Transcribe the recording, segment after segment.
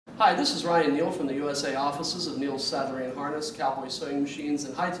Hi, this is Ryan Neal from the USA offices of Neal's Saddlery and Harness, CowBoy sewing machines,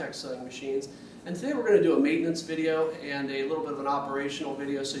 and high-tech sewing machines. And today we're going to do a maintenance video and a little bit of an operational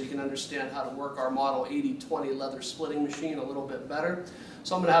video so you can understand how to work our model 80-20 leather splitting machine a little bit better.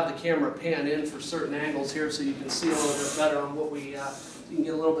 So I'm going to have the camera pan in for certain angles here so you can see a little bit better on what you can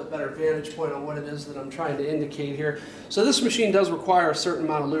get a little bit better vantage point on what it is that I'm trying to indicate here. So this machine does require a certain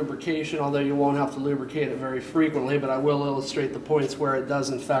amount of lubrication, although you won't have to lubricate it very frequently, but I will illustrate the points where it does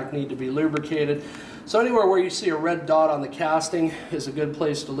in fact need to be lubricated. So anywhere where you see a red dot on the casting is a good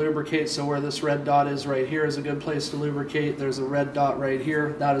place to lubricate. So where this red dot is right here is a good place to lubricate. There's a red dot right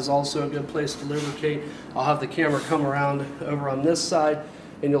here. That is also a good place to lubricate. I'll have the camera come around over on this side,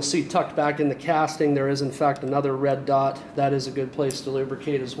 and you'll see tucked back in the casting there is in fact another red dot. That is a good place to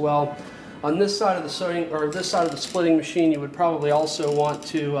lubricate as well. On this side of the sewing, or this side of the splitting machine, you would probably also want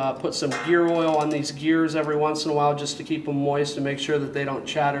to put some gear oil on these gears every once in a while just to keep them moist and make sure that they don't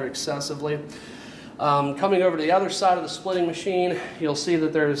chatter excessively. Coming over to the other side of the splitting machine, you'll see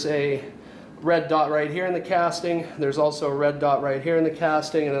that there's a red dot right here in the casting. There's also a red dot right here in the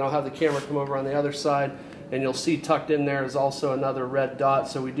casting, and then I'll have the camera come over on the other side, and you'll see tucked in there is also another red dot.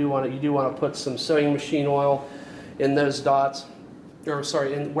 So you do want to put some sewing machine oil in those dots, or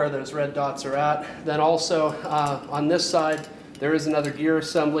sorry, in where those red dots are at. Then also on this side there is another gear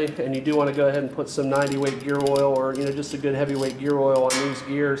assembly, and you do want to go ahead and put some 90 weight gear oil, or just a good heavyweight gear oil on these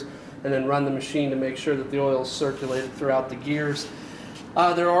gears, and then run the machine to make sure that the oil is circulated throughout the gears.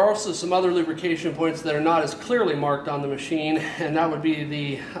 There are also some other lubrication points that are not as clearly marked on the machine, and that would be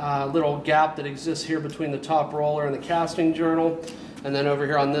the little gap that exists here between the top roller and the casting journal. And then over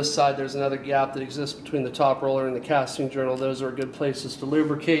here on this side there's another gap that exists between the top roller and the casting journal. Those are good places to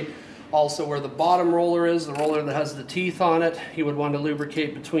lubricate. Also where the bottom roller is, the roller that has the teeth on it, you would want to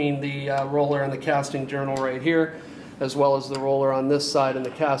lubricate between the roller and the casting journal right here, as well as the roller on this side and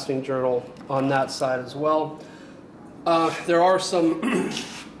the casting journal on that side as well. There are some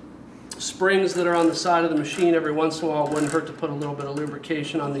springs that are on the side of the machine. Every once in a while it wouldn't hurt to put a little bit of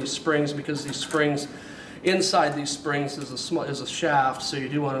lubrication on these springs, because these springs, inside these springs is a shaft, so you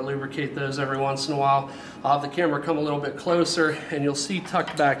do want to lubricate those every once in a while. I'll have the camera come a little bit closer, and you'll see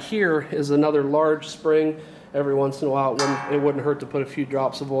tucked back here is another large spring. Every once in a while it wouldn't hurt to put a few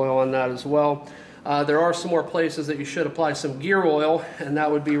drops of oil on that as well. There are some more places that you should apply some gear oil, and that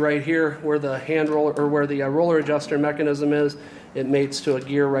would be right here where the hand roller, or where the roller adjuster mechanism is. It mates to a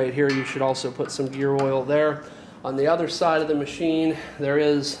gear right here. You should also put some gear oil there. On the other side of the machine there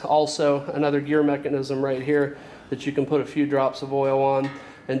is also another gear mechanism right here that you can put a few drops of oil on.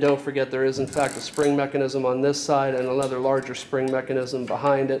 And don't forget, there is in fact a spring mechanism on this side and another larger spring mechanism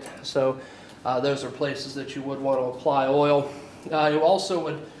behind it. So those are places that you would want to apply oil. You also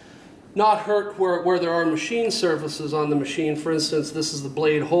would not hurt where there are machine surfaces on the machine. For instance, this is the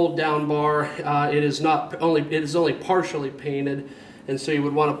blade hold down bar. It is only partially painted, and so you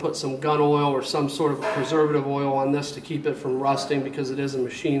would want to put some gun oil or some sort of preservative oil on this to keep it from rusting, because it is a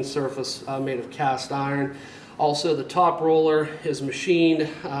machine surface made of cast iron. Also, the top roller is machined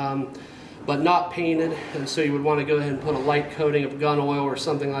but not painted, and so you would want to go ahead and put a light coating of gun oil or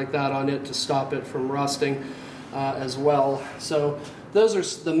something like that on it to stop it from rusting as well. So those are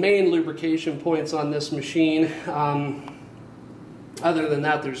the main lubrication points on this machine. Other than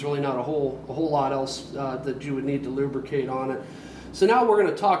that, there's really not a whole lot else that you would need to lubricate on it. So now we're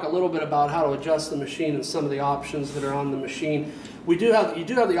going to talk a little bit about how to adjust the machine and some of the options that are on the machine. You do have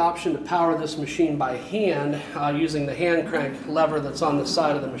the option to power this machine by hand using the hand crank lever that's on the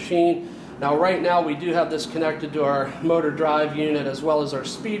side of the machine. Now right now we do have this connected to our motor drive unit as well as our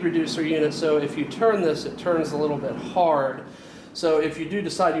speed reducer unit, so if you turn this, it turns a little bit hard. So if you do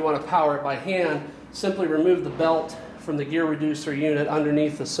decide you want to power it by hand, simply remove the belt from the gear reducer unit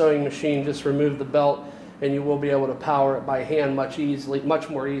underneath the sewing machine. Just remove the belt and you will be able to power it by hand much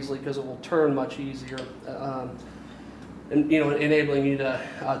more easily, because it will turn much easier, and enabling you to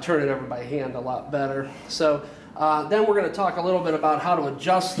turn it over by hand a lot better. So then we're going to talk a little bit about how to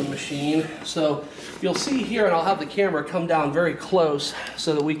adjust the machine. So you'll see here, and I'll have the camera come down very close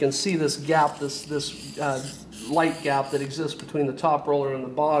so that we can see this gap, this light gap that exists between the top roller and the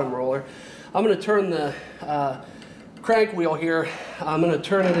bottom roller. I'm going to turn the crank wheel here. I'm going to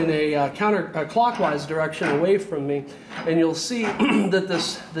turn it in a clockwise direction away from me, and you'll see that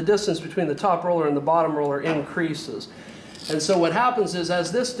the distance between the top roller and the bottom roller increases. And so what happens is,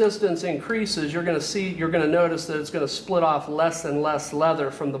 as this distance increases, you're going to notice that it's going to split off less and less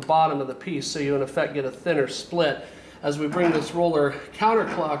leather from the bottom of the piece, so you in effect get a thinner split. As we bring this roller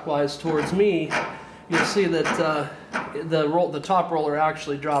counterclockwise towards me, you'll see that the top roller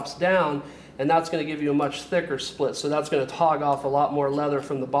actually drops down, and that's going to give you a much thicker split. So that's going to hog off a lot more leather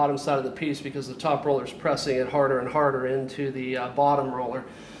from the bottom side of the piece because the top roller is pressing it harder and harder into the bottom roller.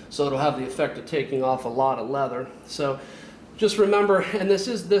 So it'll have the effect of taking off a lot of leather. So just remember, and this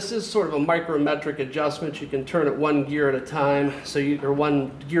is sort of a micrometric adjustment. You can turn it one gear at a time, or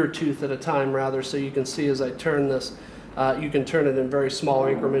one gear tooth at a time rather. So you can see as I turn this, you can turn it in very small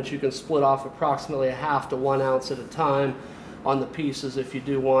increments. You can split off approximately a half to 1 ounce at a time on the pieces if you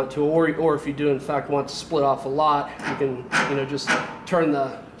do want to, or if you do in fact want to split off a lot, you can just turn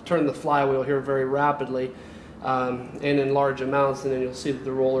the flywheel here very rapidly and in large amounts, and then you'll see that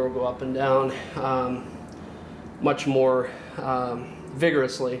the roller will go up and down much more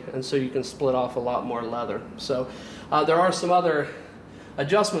vigorously, and so you can split off a lot more leather. So there are some other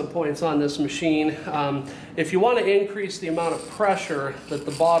adjustment points on this machine. If you want to increase the amount of pressure that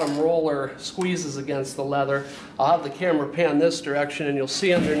the bottom roller squeezes against the leather, I'll have the camera pan this direction, and you'll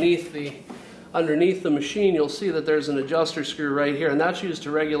see underneath the machine, you'll see that there's an adjuster screw right here, and that's used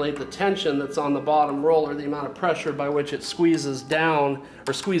to regulate the tension that's on the bottom roller, the amount of pressure by which it squeezes down,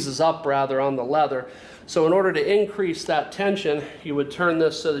 or squeezes up rather, on the leather. So in order to increase that tension, you would turn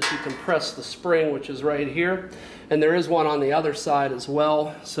this so that you can press the spring, which is right here. And there is one on the other side as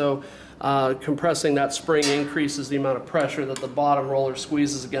well. So compressing that spring increases the amount of pressure that the bottom roller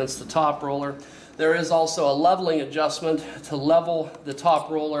squeezes against the top roller. There is also a leveling adjustment to level the top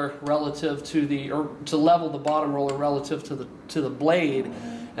roller relative to to level the bottom roller relative to the blade.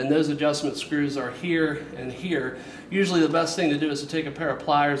 And those adjustment screws are here and here. Usually the best thing to do is to take a pair of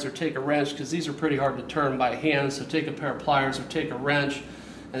pliers or take a wrench, because these are pretty hard to turn by hand. So take a pair of pliers or take a wrench,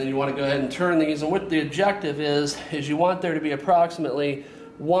 and then you want to go ahead and turn these. And what the objective is you want there to be approximately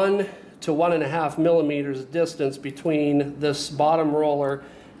 1 to 1.5 millimeters distance between this bottom roller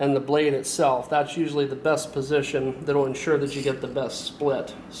and the blade itself. That's usually the best position that will ensure that you get the best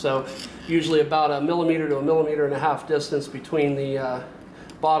split. So usually about 1 millimeter to 1.5 millimeters distance between the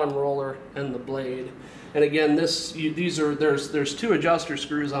bottom roller and the blade. And again, there's 2 adjuster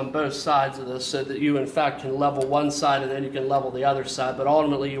screws on both sides of this, so that you in fact can level one side and then you can level the other side. But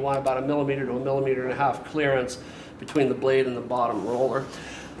ultimately you want about 1 millimeter to 1.5 millimeters clearance between the blade and the bottom roller.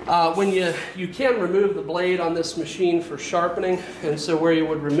 When you can remove the blade on this machine for sharpening, and so where you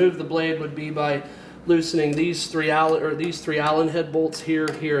would remove the blade would be by loosening these three Allen head bolts here,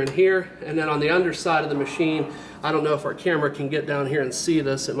 here, and here. And then on the underside of the machine, I don't know if our camera can get down here and see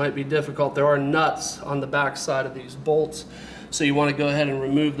this, it might be difficult. There are nuts on the back side of these bolts, so you want to go ahead and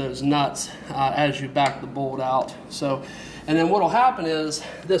remove those nuts as you back the bolt out. And then what will happen is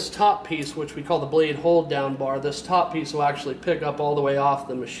this top piece, which we call the blade hold down bar, this top piece will actually pick up all the way off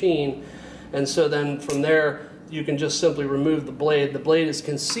the machine, and so then from there you can just simply remove the blade. The blade is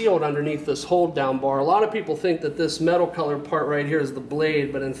concealed underneath this hold down bar. A lot of people think that this metal colored part right here is the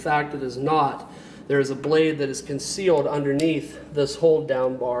blade, but in fact it is not. There is a blade that is concealed underneath this hold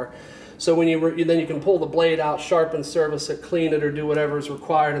down bar. So when then you can pull the blade out, sharpen, service it, clean it, or do whatever is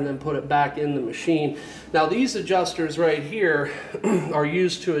required, and then put it back in the machine. Now these adjusters right here are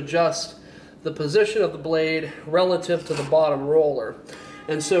used to adjust the position of the blade relative to the bottom roller.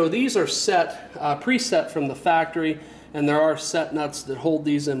 And so these are preset from the factory, and there are set nuts that hold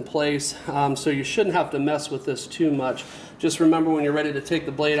these in place. So you shouldn't have to mess with this too much. Just remember, when you're ready to take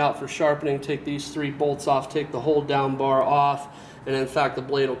the blade out for sharpening, take these 3 bolts off, take the hold down bar off, and in fact the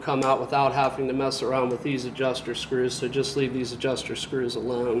blade will come out without having to mess around with these adjuster screws. So just leave these adjuster screws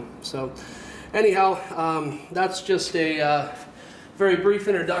alone. So anyhow, that's just a very brief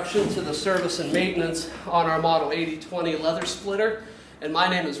introduction to the service and maintenance on our Model 8020 leather splitter. And my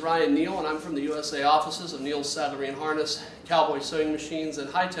name is Ryan Neal, and I'm from the USA offices of Neal's Saddlery and Harness, CowBoy sewing machines, and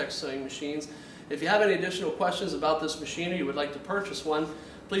high-tech sewing machines. If you have any additional questions about this machine or you would like to purchase one,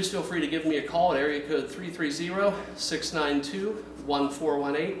 please feel free to give me a call at area code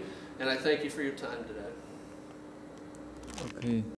 330-692-1418, and I thank you for your time today. Okay.